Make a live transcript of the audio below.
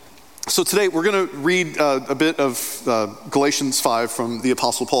So today we're going to read a bit of Galatians 5 from the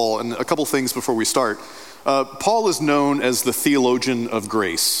Apostle Paul, and a couple things before we start. Paul is known as the theologian of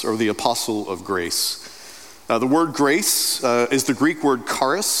grace, or the apostle of grace. The word grace is the Greek word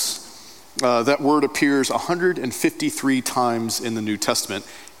charis. That word appears 153 times in the New Testament.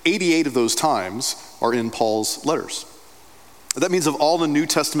 88 of those times are in Paul's letters. That means of all the New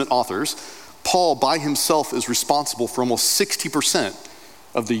Testament authors, Paul by himself is responsible for almost 60%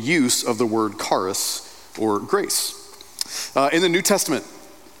 of the use of the word charis, or grace. In the New Testament,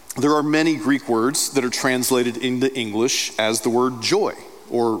 there are many Greek words that are translated into English as the word joy,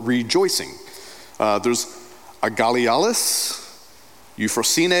 or rejoicing. There's agalialis,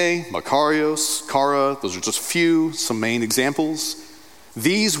 euphrosyne, makarios, chara. Those are just some main examples.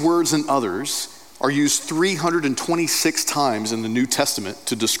 These words and others are used 326 times in the New Testament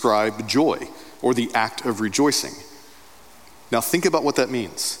to describe joy, or the act of rejoicing. Now think about what that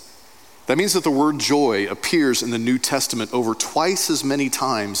means. That means that the word joy appears in the New Testament over twice as many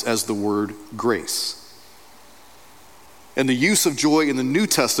times as the word grace. And the use of joy in the New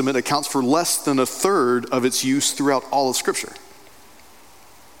Testament accounts for less than a third of its use throughout all of Scripture.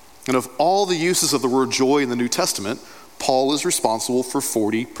 And of all the uses of the word joy in the New Testament, Paul is responsible for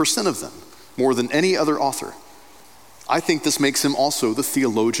 40% of them, more than any other author. I think this makes him also the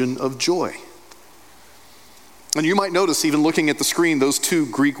theologian of joy. And you might notice, even looking at the screen, those two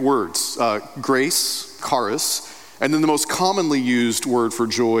Greek words, grace, charis, and then the most commonly used word for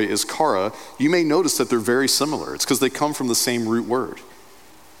joy is chara. You may notice that they're very similar. It's because they come from the same root word.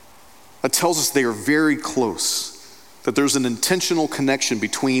 That tells us they are very close, that there's an intentional connection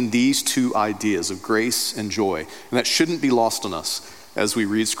between these two ideas of grace and joy. And that shouldn't be lost on us as we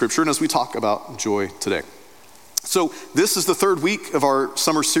read Scripture and as we talk about joy today. So this is the third week of our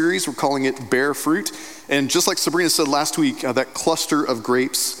summer series. We're calling it Bear Fruit. And just like Sabrina said last week, that cluster of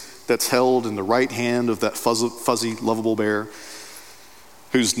grapes that's held in the right hand of that fuzzy, lovable bear,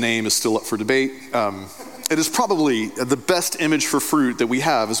 whose name is still up for debate, it is probably the best image for fruit that we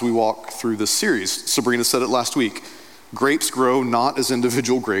have as we walk through this series. Sabrina said it last week. Grapes grow not as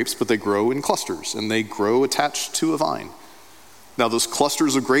individual grapes, but they grow in clusters, and they grow attached to a vine. Now, those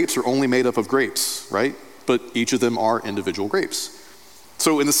clusters of grapes are only made up of grapes, right? But each of them are individual grapes.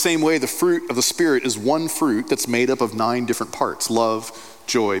 So in the same way, the fruit of the Spirit is one fruit that's made up of 9 different parts: love,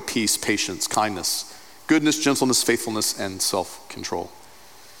 joy, peace, patience, kindness, goodness, gentleness, faithfulness, and self-control.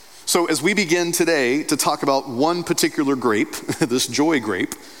 So as we begin today to talk about one particular grape, this joy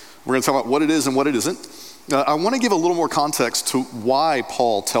grape, we're going to talk about what it is and what it isn't. I want to give a little more context to why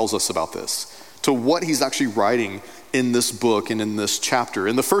Paul tells us about this, to what he's actually writing in this book and in this chapter.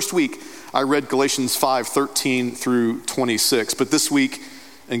 In the first week, I read Galatians 5:13 through 26, but this week,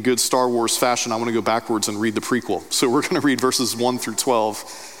 in good Star Wars fashion, I want to go backwards and read the prequel. So we're going to read verses 1 through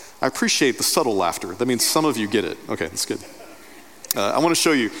 12. I appreciate the subtle laughter. That means some of you get it. Okay, that's good. I want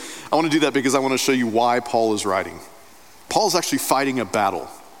to do that because I want to show you why Paul is writing. Paul's actually fighting a battle.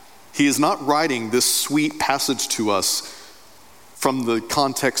 He is not writing this sweet passage to us from the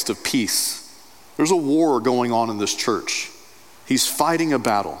context of peace. There's a war going on in this church. He's fighting a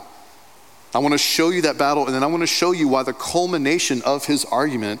battle. I want to show you that battle, and then I want to show you why the culmination of his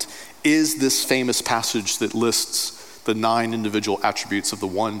argument is this famous passage that lists the 9 individual attributes of the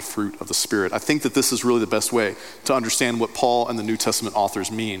one fruit of the Spirit. I think that this is really the best way to understand what Paul and the New Testament authors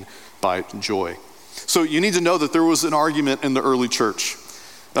mean by joy. So you need to know that there was an argument in the early church.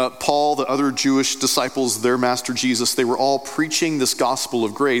 Paul, the other Jewish disciples, their master Jesus, they were all preaching this gospel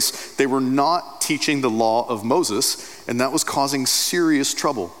of grace. They were not teaching the law of Moses, and that was causing serious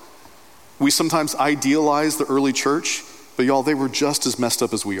trouble. We sometimes idealize the early church, but y'all, they were just as messed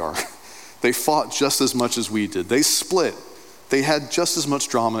up as we are. They fought just as much as we did. They split. They had just as much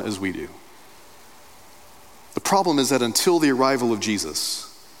drama as we do. The problem is that until the arrival of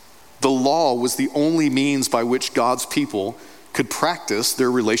Jesus, the law was the only means by which God's people could practice their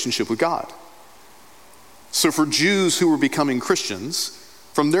relationship with God. So for Jews who were becoming Christians,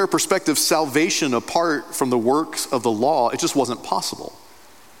 from their perspective, salvation apart from the works of the law, it just wasn't possible.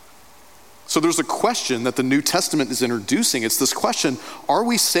 So there's a question that the New Testament is introducing. It's this question: are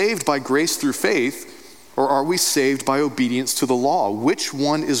we saved by grace through faith, or are we saved by obedience to the law? Which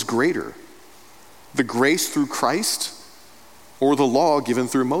one is greater? The grace through Christ, or the law given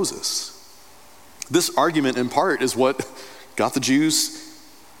through Moses? This argument, in part, is what got the Jews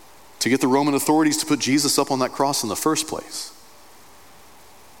to get the Roman authorities to put Jesus up on that cross in the first place.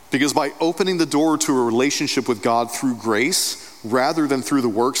 Because by opening the door to a relationship with God through grace, rather than through the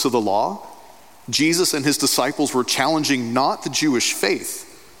works of the law, Jesus and his disciples were challenging not the Jewish faith,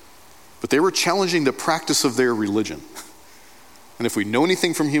 but they were challenging the practice of their religion. and if we know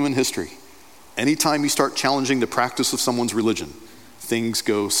anything from human history, anytime you start challenging the practice of someone's religion, things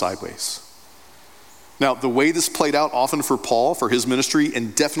go sideways. Now, the way this played out often for Paul, for his ministry,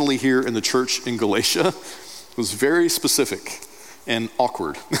 and definitely here in the church in Galatia, was very specific and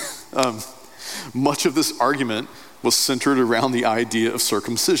awkward. Much of this argument was centered around the idea of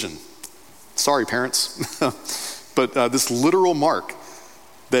circumcision. Sorry, parents. But this literal mark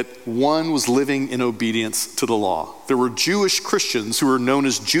that one was living in obedience to the law. There were Jewish Christians who were known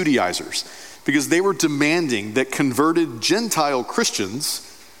as Judaizers because they were demanding that converted Gentile Christians,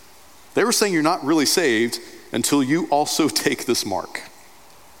 they were saying you're not really saved until you also take this mark.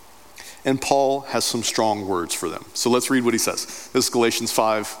 And Paul has some strong words for them. So let's read what he says. This is Galatians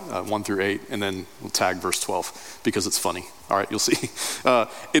 5, 1 through 8, and then we'll tag verse 12 because it's funny. All right, you'll see.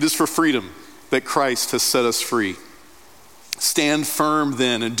 It is for freedom that Christ has set us free. Stand firm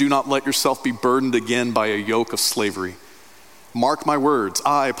then, and do not let yourself be burdened again by a yoke of slavery. Mark my words.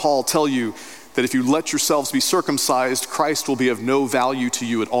 I, Paul, tell you that if you let yourselves be circumcised, Christ will be of no value to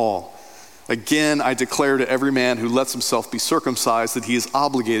you at all. Again, I declare to every man who lets himself be circumcised that he is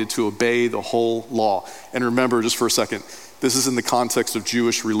obligated to obey the whole law. And remember, just for a second, this is in the context of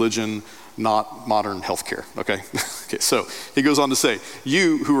Jewish religion, not modern healthcare, okay? Okay, so he goes on to say,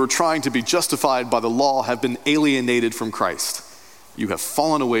 you who are trying to be justified by the law have been alienated from Christ. You have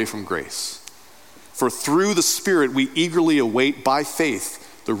fallen away from grace. For through the Spirit we eagerly await by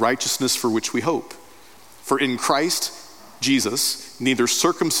faith the righteousness for which we hope. For in Christ Jesus, neither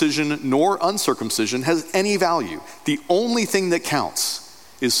circumcision nor uncircumcision has any value. The only thing that counts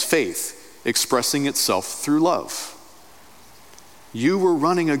is faith expressing itself through love. You were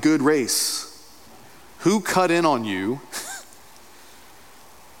running a good race. Who cut in on you?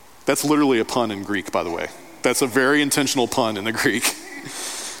 That's literally a pun in Greek, by the way. That's a very intentional pun in the Greek.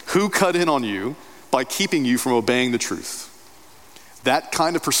 Who cut in on you by keeping you from obeying the truth? That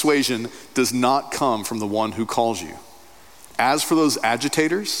kind of persuasion does not come from the one who calls you. As for those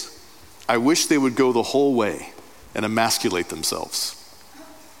agitators, I wish they would go the whole way and emasculate themselves.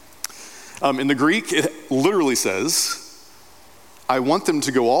 In the Greek, it literally says, I want them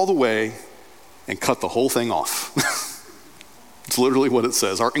to go all the way and cut the whole thing off. It's literally what it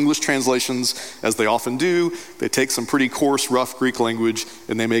says. Our English translations, as they often do, they take some pretty coarse, rough Greek language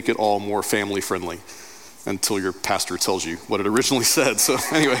and they make it all more family friendly until your pastor tells you what it originally said. So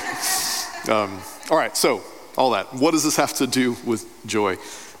anyway, all right, so all that. What does this have to do with joy?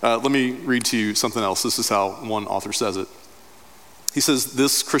 Let me read to you something else. This is how one author says it. He says,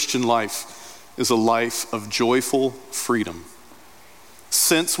 this Christian life is a life of joyful freedom.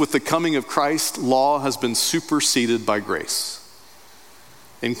 Since with the coming of Christ, law has been superseded by grace.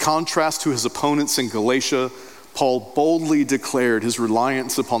 In contrast to his opponents in Galatia, Paul boldly declared his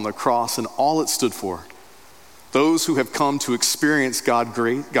reliance upon the cross and all it stood for. Those who have come to experience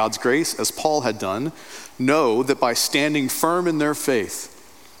God's grace, as Paul had done, know that by standing firm in their faith,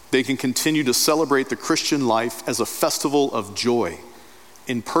 they can continue to celebrate the Christian life as a festival of joy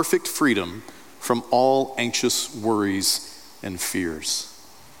in perfect freedom from all anxious worries and fears.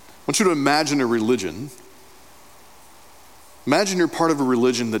 I want you to imagine a religion. Imagine you're part of a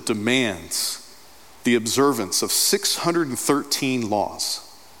religion that demands the observance of 613 laws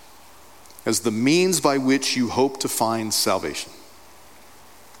as the means by which you hope to find salvation.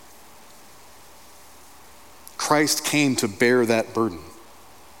 Christ came to bear that burden,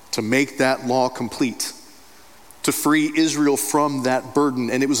 to make that law complete, to free Israel from that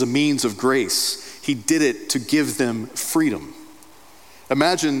burden, and it was a means of grace. He did it to give them freedom.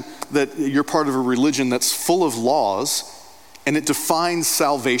 Imagine that you're part of a religion that's full of laws, and it defines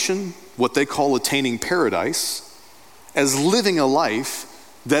salvation, what they call attaining paradise, as living a life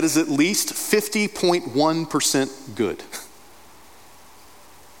that is at least 50.1% good.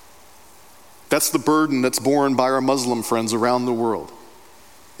 That's the burden that's borne by our Muslim friends around the world.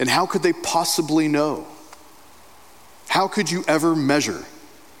 And how could they possibly know? How could you ever measure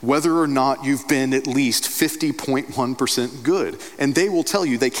whether or not you've been at least 50.1% good? And they will tell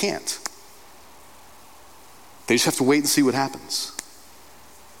you they can't. They just have to wait and see what happens.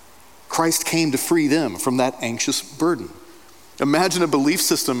 Christ came to free them from that anxious burden. Imagine a belief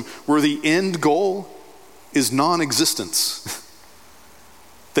system where the end goal is non-existence.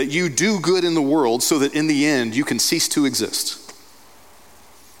 That you do good in the world so that in the end you can cease to exist.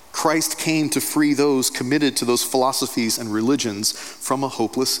 Christ came to free those committed to those philosophies and religions from a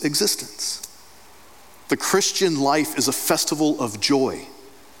hopeless existence. The Christian life is a festival of joy,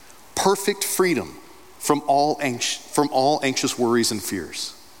 perfect freedom from all anxious worries and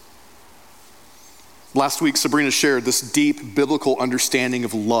fears. Last week, Sabrina shared this deep biblical understanding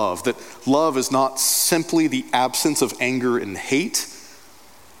of love, that love is not simply the absence of anger and hate.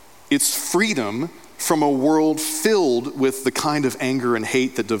 It's freedom from a world filled with the kind of anger and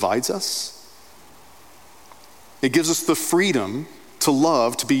hate that divides us. It gives us the freedom to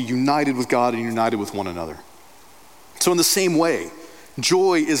love, to be united with God and united with one another. So in the same way,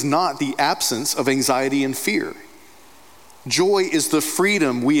 joy is not the absence of anxiety and fear. Joy is the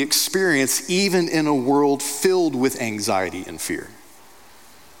freedom we experience even in a world filled with anxiety and fear.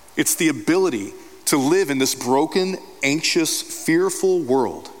 It's the ability to live in this broken, anxious, fearful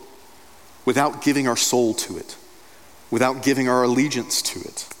world without giving our soul to it, without giving our allegiance to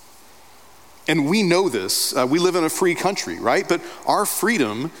it. And we know this. We live in a free country, right? But our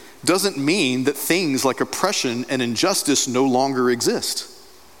freedom doesn't mean that things like oppression and injustice no longer exist,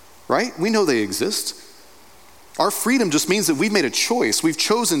 right? We know they exist. Our freedom just means that we've made a choice. We've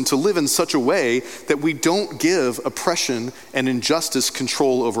chosen to live in such a way that we don't give oppression and injustice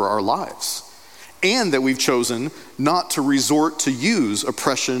control over our lives. And that we've chosen not to resort to use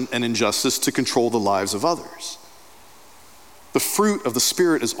oppression and injustice to control the lives of others. The fruit of the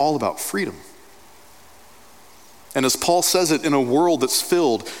Spirit is all about freedom. And as Paul says it, in a world that's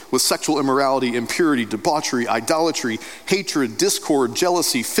filled with sexual immorality, impurity, debauchery, idolatry, hatred, discord,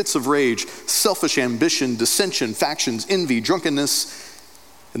 jealousy, fits of rage, selfish ambition, dissension, factions, envy, drunkenness,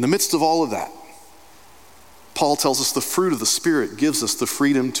 in the midst of all of that, Paul tells us the fruit of the Spirit gives us the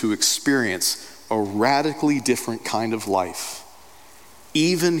freedom to experience a radically different kind of life,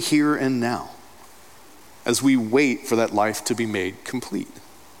 even here and now, as we wait for that life to be made complete.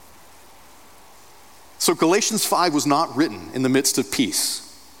 So Galatians 5 was not written in the midst of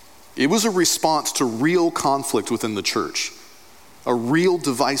peace. It was a response to real conflict within the church, a real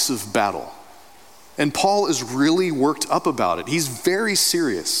divisive battle. And Paul is really worked up about it. He's very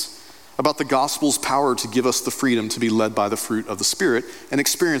serious about the gospel's power to give us the freedom to be led by the fruit of the Spirit and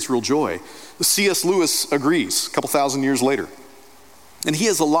experience real joy. C.S. Lewis agrees a couple thousand years later. And he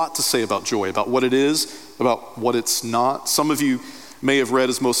has a lot to say about joy, about what it is, about what it's not. Some of you may have read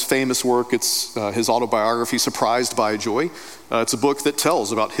his most famous work. It's his autobiography, Surprised by Joy. It's a book that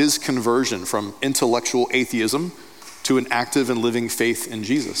tells about his conversion from intellectual atheism to an active and living faith in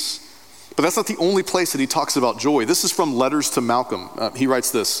Jesus. But that's not the only place that he talks about joy. This is from Letters to Malcolm. He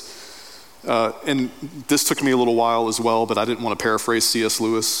writes this, and this took me a little while as well, but I didn't want to paraphrase C.S.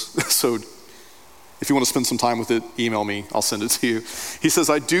 Lewis. So if you want to spend some time with it, email me. I'll send it to you. He says,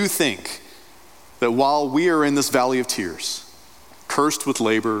 I do think that while we are in this valley of tears, cursed with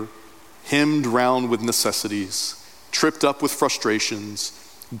labor, hemmed round with necessities, tripped up with frustrations,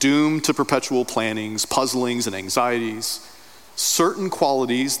 doomed to perpetual plannings, puzzlings, and anxieties, certain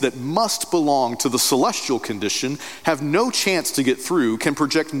qualities that must belong to the celestial condition have no chance to get through, can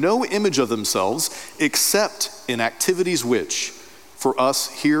project no image of themselves except in activities which, for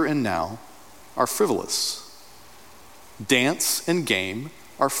us here and now, are frivolous. Dance and game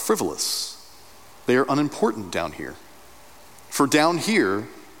are frivolous. They are unimportant down here. For down here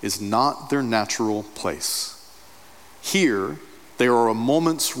is not their natural place. Here, they are a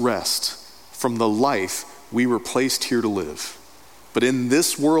moment's rest from the life we were placed here to live. But in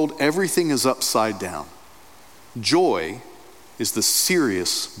this world, everything is upside down. Joy is the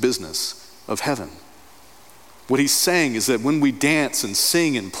serious business of heaven. What he's saying is that when we dance and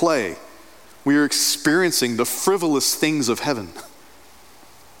sing and play, we are experiencing the frivolous things of heaven.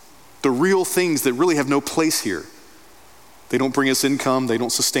 The real things that really have no place here. They don't bring us income, they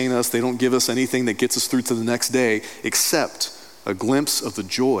don't sustain us, they don't give us anything that gets us through to the next day, except a glimpse of the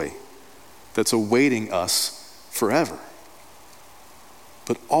joy that's awaiting us forever.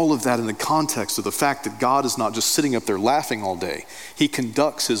 But all of that in the context of the fact that God is not just sitting up there laughing all day. He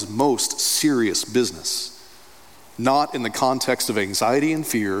conducts his most serious business, not in the context of anxiety and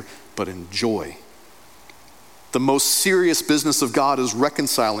fear, but in joy. The most serious business of God is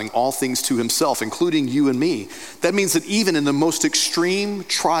reconciling all things to himself, including you and me. That means that even in the most extreme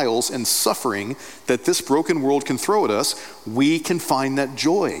trials and suffering that this broken world can throw at us, we can find that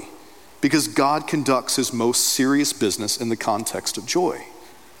joy because God conducts his most serious business in the context of joy.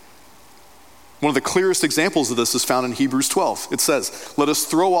 One of the clearest examples of this is found in Hebrews 12. It says, let us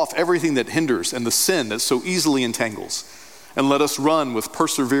throw off everything that hinders and the sin that so easily entangles, and let us run with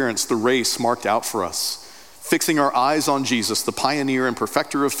perseverance the race marked out for us, fixing our eyes on Jesus, the pioneer and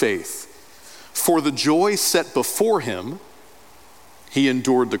perfecter of faith. For the joy set before him, he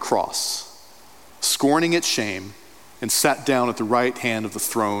endured the cross, scorning its shame, and sat down at the right hand of the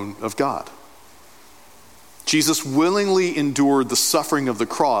throne of God. Jesus willingly endured the suffering of the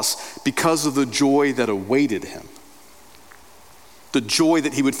cross because of the joy that awaited him, the joy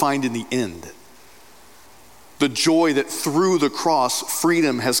that he would find in the end. The joy that through the cross,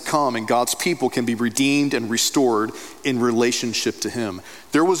 freedom has come and God's people can be redeemed and restored in relationship to him.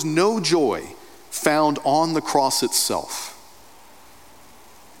 There was no joy found on the cross itself.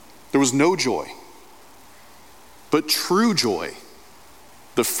 There was no joy. But true joy,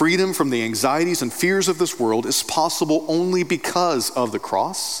 the freedom from the anxieties and fears of this world, is possible only because of the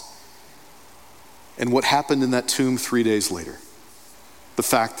cross and what happened in that tomb 3 days later. The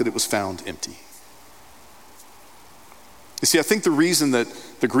fact that it was found empty. You see, I think the reason that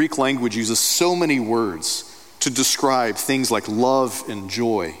the Greek language uses so many words to describe things like love and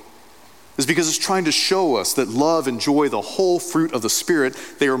joy is because it's trying to show us that love and joy, the whole fruit of the Spirit,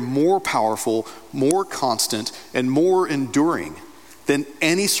 they are more powerful, more constant, and more enduring than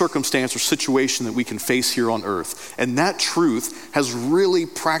any circumstance or situation that we can face here on earth. And that truth has really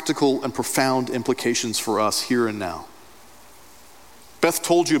practical and profound implications for us here and now. Beth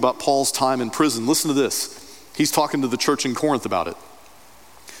told you about Paul's time in prison. Listen to this. He's talking to the church in Corinth about it.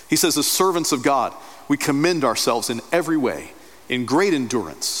 He says, as servants of God, we commend ourselves in every way, in great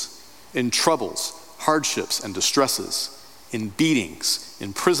endurance, in troubles, hardships, and distresses, in beatings,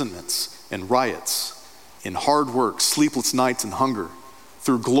 imprisonments, and riots, in hard work, sleepless nights, and hunger,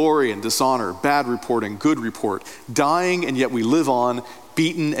 through glory and dishonor, bad report and good report, dying and yet we live on,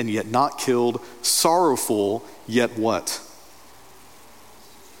 beaten and yet not killed, sorrowful yet what?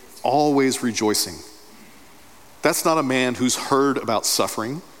 Always rejoicing. That's not a man who's heard about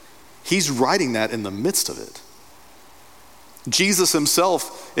suffering. He's writing that in the midst of it. Jesus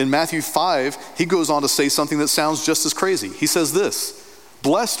himself in Matthew 5, he goes on to say something that sounds just as crazy. He says this,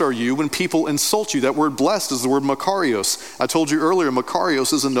 blessed are you when people insult you. That word blessed is the word makarios. I told you earlier,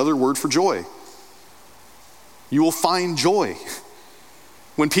 makarios is another word for joy. You will find joy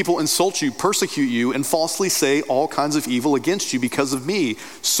when people insult you, persecute you, and falsely say all kinds of evil against you because of me.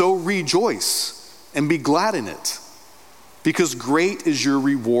 So rejoice and be glad in it, because great is your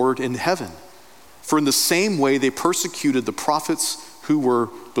reward in heaven. For in the same way they persecuted the prophets who were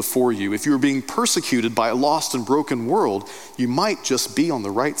before you. If you were being persecuted by a lost and broken world, you might just be on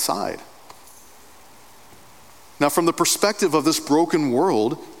the right side. Now, from the perspective of this broken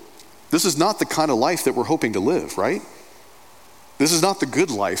world, this is not the kind of life that we're hoping to live, right? This is not the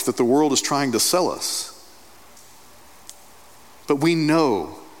good life that the world is trying to sell us. But we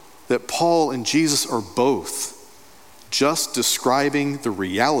know that Paul and Jesus are both just describing the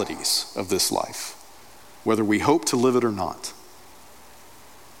realities of this life, whether we hope to live it or not.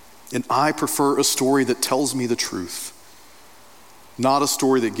 And I prefer a story that tells me the truth, not a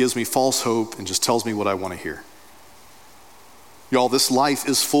story that gives me false hope and just tells me what I want to hear. Y'all, this life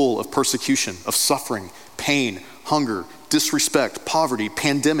is full of persecution, of suffering, pain, hunger, disrespect, poverty,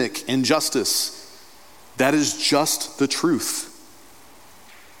 pandemic, injustice. That is just the truth.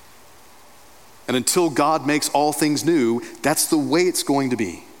 And until God makes all things new, that's the way it's going to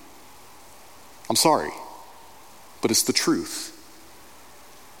be. I'm sorry, but it's the truth.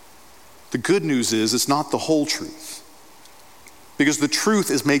 The good news is it's not the whole truth. Because the truth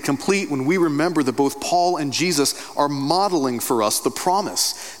is made complete when we remember that both Paul and Jesus are modeling for us the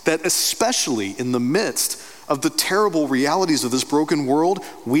promise that especially in the midst of the terrible realities of this broken world,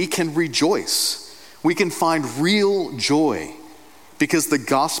 we can rejoice. We can find real joy because the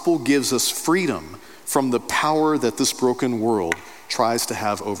gospel gives us freedom from the power that this broken world tries to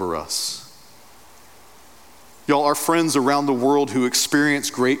have over us. Y'all, our friends around the world who experience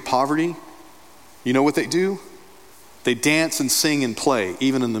great poverty, you know what they do? They dance and sing and play,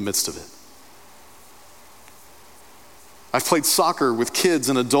 even in the midst of it. I've played soccer with kids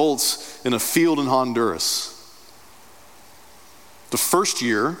and adults in a field in Honduras. The first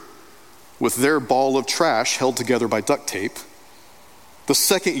year, with their ball of trash held together by duct tape, the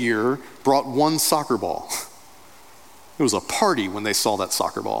second year brought one soccer ball. It was a party when they saw that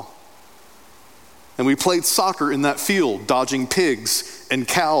soccer ball. And we played soccer in that field, dodging pigs and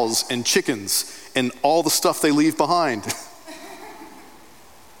cows and chickens and all the stuff they leave behind.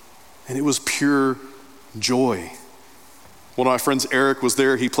 And it was pure joy. One of my friends, Eric, was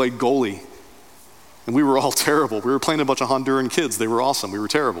there. He played goalie. And we were all terrible. We were playing a bunch of Honduran kids. They were awesome. We were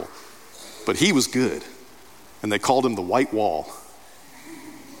terrible. But he was good. And they called him the White Wall.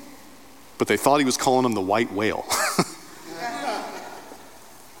 But they thought he was calling him the White Whale.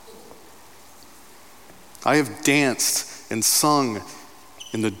 I have danced and sung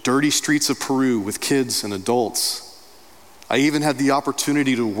in the dirty streets of Peru with kids and adults. I even had the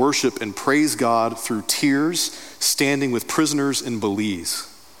opportunity to worship and praise God through tears, standing with prisoners in Belize,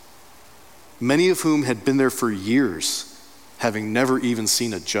 many of whom had been there for years, having never even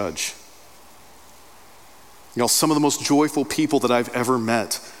seen a judge. You know, some of the most joyful people that I've ever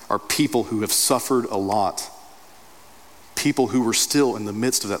met are people who have suffered a lot people who were still in the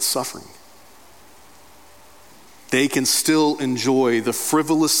midst of that suffering. They can still enjoy the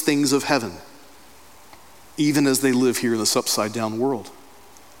frivolous things of heaven, even as they live here in this upside-down world.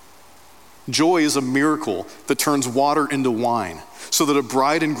 Joy is a miracle that turns water into wine so that a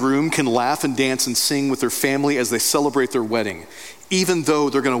bride and groom can laugh and dance and sing with their family as they celebrate their wedding, even though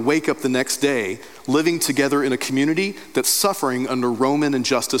they're going to wake up the next day living together in a community that's suffering under Roman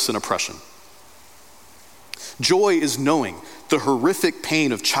injustice and oppression. Joy is knowing the horrific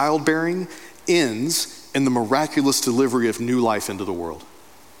pain of childbearing ends in the miraculous delivery of new life into the world.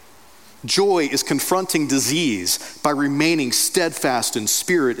 Joy is confronting disease by remaining steadfast in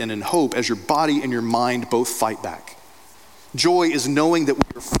spirit and in hope as your body and your mind both fight back. Joy is knowing that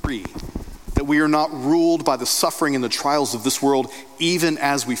we are free, that we are not ruled by the suffering and the trials of this world even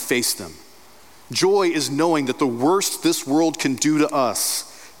as we face them. Joy is knowing that the worst this world can do to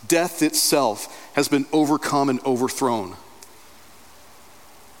us, death itself, has been overcome and overthrown.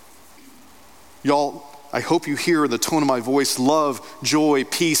 Y'all, I hope you hear in the tone of my voice, love, joy,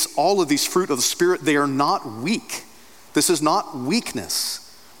 peace, all of these fruit of the Spirit, they are not weak. This is not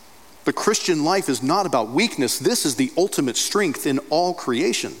weakness. The Christian life is not about weakness. This is the ultimate strength in all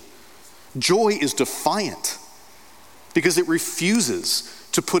creation. Joy is defiant because it refuses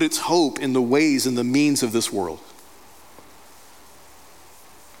to put its hope in the ways and the means of this world.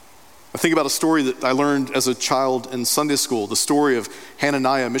 I think about a story that I learned as a child in Sunday school, the story of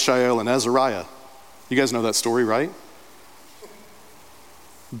Hananiah, Mishael, and Azariah. You guys know that story, right?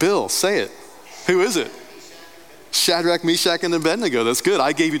 Bill, say it. Who is it? Shadrach, Meshach, and Abednego. That's good.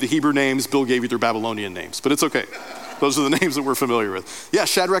 I gave you the Hebrew names. Bill gave you their Babylonian names, but it's okay. Those are the names that we're familiar with. Yeah,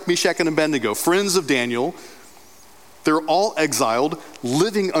 Shadrach, Meshach, and Abednego, friends of Daniel. They're all exiled,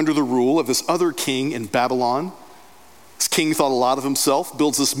 living under the rule of this other king in Babylon. This king thought a lot of himself,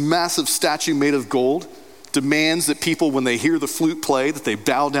 builds this massive statue made of gold, demands that people, when they hear the flute play, that they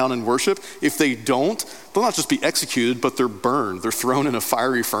bow down and worship. If they don't, they'll not just be executed, but they're burned. They're thrown in a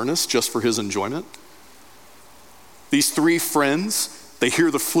fiery furnace just for his enjoyment. These three friends, they hear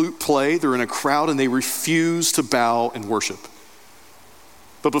the flute play, they're in a crowd, and they refuse to bow and worship.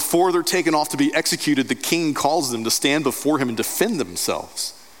 But before they're taken off to be executed, the king calls them to stand before him and defend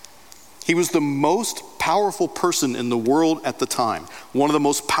themselves. He was the most powerful person in the world at the time, one of the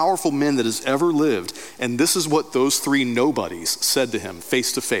most powerful men that has ever lived. And this is what those three nobodies said to him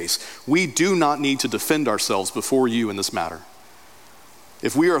face to face. We do not need to defend ourselves before you in this matter.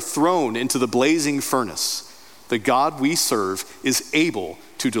 If we are thrown into the blazing furnace, the God we serve is able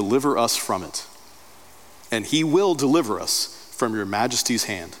to deliver us from it. And he will deliver us from your majesty's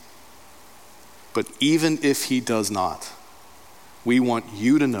hand. But even if he does not, we want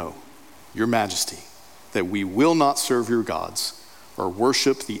you to know, your majesty, that we will not serve your gods or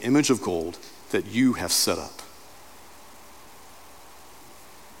worship the image of gold that you have set up.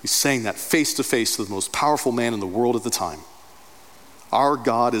 He's saying that face to face to the most powerful man in the world at the time. Our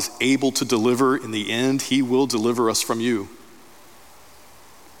God is able to deliver. In the end, he will deliver us from you.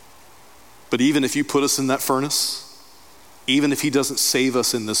 But even if you put us in that furnace, even if he doesn't save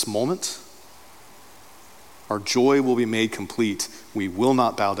us in this moment, our joy will be made complete. We will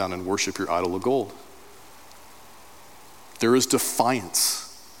not bow down and worship your idol of gold. There is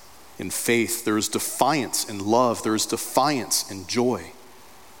defiance in faith. There is defiance in love. There is defiance in joy.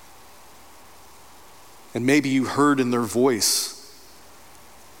 And maybe you heard in their voice,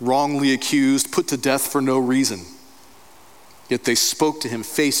 wrongly accused, put to death for no reason. Yet they spoke to him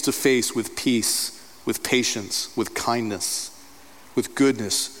face to face with peace, with patience, with kindness, with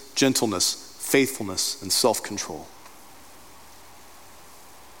goodness, gentleness, faithfulness, and self-control.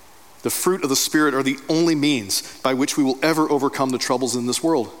 The fruit of the Spirit are the only means by which we will ever overcome the troubles in this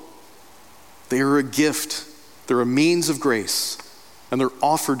world. They are a gift. They're a means of grace, and they're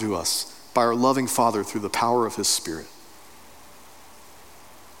offered to us by our loving Father through the power of his Spirit.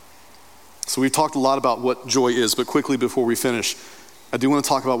 So we've talked a lot about what joy is, but quickly before we finish, I do want to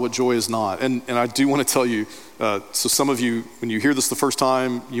talk about what joy is not. And I do want to tell you, so some of you, when you hear this the first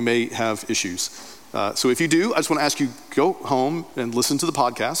time, you may have issues. So if you do, I just want to ask you, go home and listen to the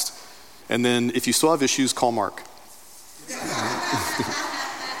podcast. And then if you still have issues, call Mark.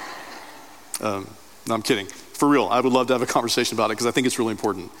 No, I'm kidding. For real, I would love to have a conversation about it because I think it's really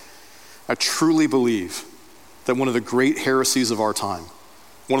important. I truly believe that one of the great heresies of our time,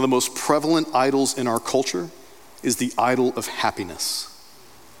 one of the most prevalent idols in our culture, is the idol of happiness.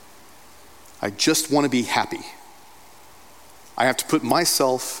 I just want to be happy. I have to put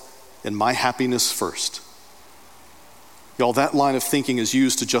myself and my happiness first. Y'all, that line of thinking is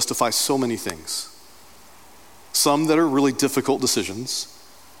used to justify so many things. Some that are really difficult decisions,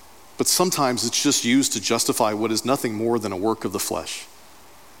 but sometimes it's just used to justify what is nothing more than a work of the flesh.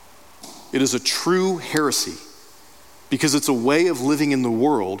 It is a true heresy because it's a way of living in the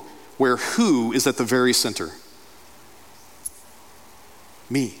world where who is at the very center?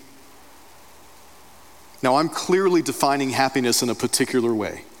 Me. Now, I'm clearly defining happiness in a particular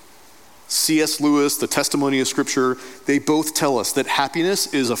way. C.S. Lewis, the Testimony of Scripture, they both tell us that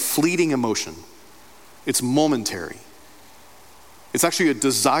happiness is a fleeting emotion. It's momentary. It's actually a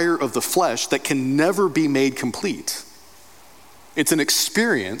desire of the flesh that can never be made complete. It's an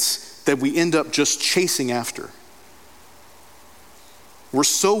experience that we end up just chasing after. We're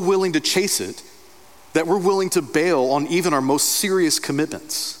so willing to chase it that we're willing to bail on even our most serious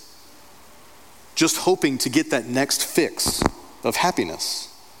commitments, just hoping to get that next fix of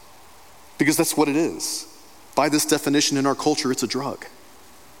happiness. Because that's what it is. By this definition in our culture, it's a drug.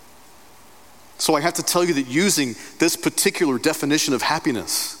 So I have to tell you that using this particular definition of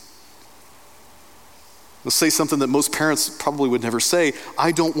happiness, let's say something that most parents probably would never say: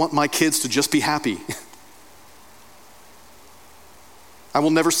 I don't want my kids to just be happy. I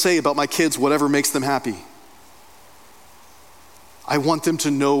will never say about my kids whatever makes them happy. I want them to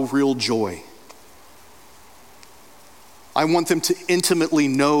know real joy. I want them to intimately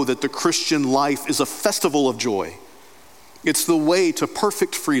know that the Christian life is a festival of joy. It's the way to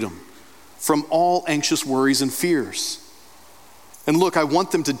perfect freedom from all anxious worries and fears. And look, I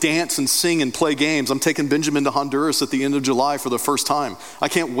want them to dance and sing and play games. I'm taking Benjamin to Honduras at the end of July for the first time. I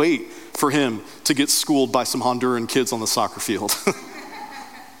can't wait for him to get schooled by some Honduran kids on the soccer field.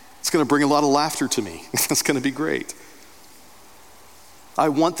 It's going to bring a lot of laughter to me. It's going to be great. I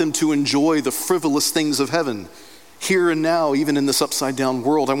want them to enjoy the frivolous things of heaven, here and now, even in this upside down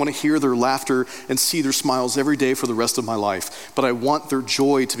world. I want to hear their laughter and see their smiles every day for the rest of my life. But I want their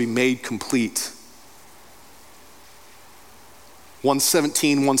joy to be made complete.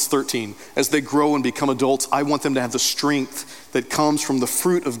 1:17, 1:13. As they grow and become adults, I want them to have the strength that comes from the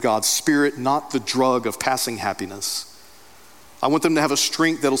fruit of God's Spirit, not the drug of passing happiness. I want them to have a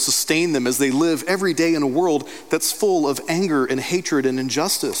strength that'll sustain them as they live every day in a world that's full of anger and hatred and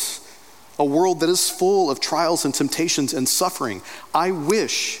injustice. A world that is full of trials and temptations and suffering. I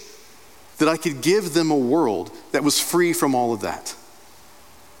wish that I could give them a world that was free from all of that.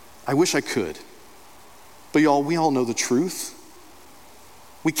 I wish I could. But y'all, we all know the truth.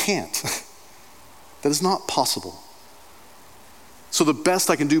 We can't. That is not possible. So the best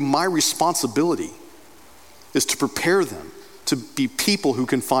I can do, my responsibility, is to prepare them to be people who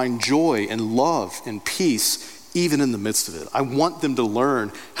can find joy and love and peace even in the midst of it. I want them to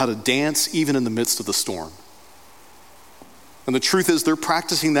learn how to dance even in the midst of the storm. And the truth is, they're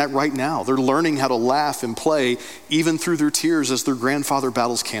practicing that right now. They're learning how to laugh and play even through their tears as their grandfather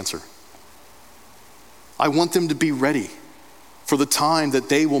battles cancer. I want them to be ready for the time that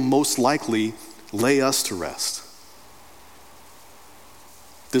they will most likely lay us to rest.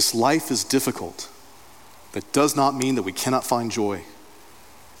 This life is difficult. That does not mean that we cannot find joy.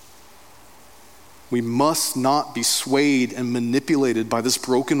 We must not be swayed and manipulated by this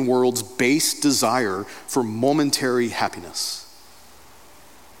broken world's base desire for momentary happiness.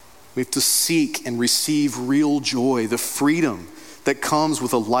 We have to seek and receive real joy, the freedom that comes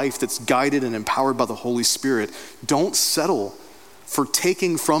with a life that's guided and empowered by the Holy Spirit. Don't settle for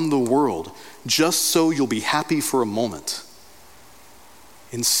taking from the world just so you'll be happy for a moment.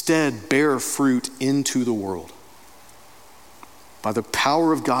 Instead, bear fruit into the world by the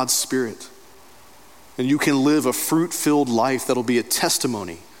power of God's Spirit. And you can live a fruit-filled life that'll be a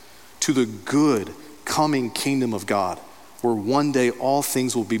testimony to the good coming kingdom of God, where one day all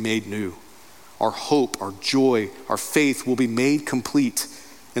things will be made new. Our hope, our joy, our faith will be made complete.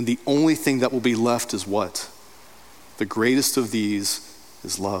 And the only thing that will be left is what? The greatest of these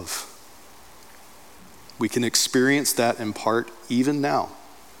is love. We can experience that in part even now,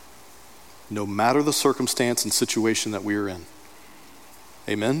 no matter the circumstance and situation that we are in.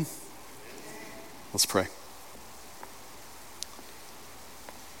 Amen? Let's pray.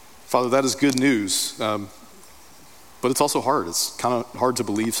 Father, that is good news, but it's also hard. It's kind of hard to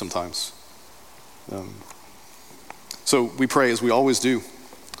believe sometimes. So we pray, as we always do,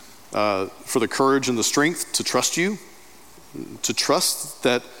 for the courage and the strength to trust you, to trust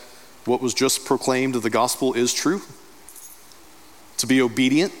that what was just proclaimed of the gospel is true, to be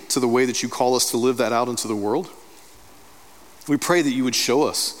obedient to the way that you call us to live that out into the world. We pray that you would show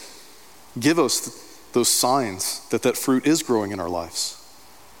us, give us those signs that that fruit is growing in our lives.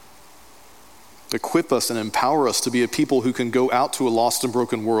 Equip us and empower us to be a people who can go out to a lost and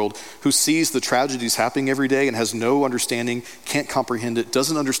broken world, who sees the tragedies happening every day and has no understanding, can't comprehend it,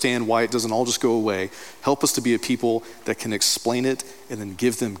 doesn't understand why it doesn't all just go away. Help us to be a people that can explain it and then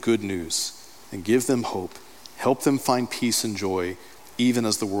give them good news and give them hope. Help them find peace and joy even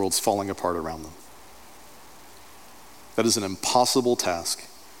as the world's falling apart around them. That is an impossible task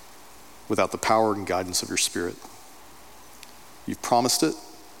without the power and guidance of your Spirit. You've promised it.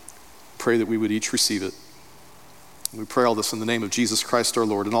 Pray that we would each receive it. We pray all this in the name of Jesus Christ our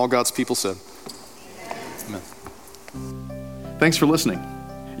Lord, and all God's people said, Amen. Thanks for listening.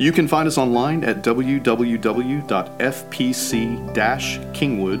 You can find us online at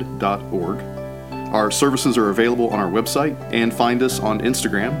www.fpc-kingwood.org. Our services are available on our website, and find us on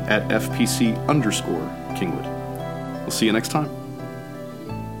Instagram at FPC_Kingwood. We'll see you next time.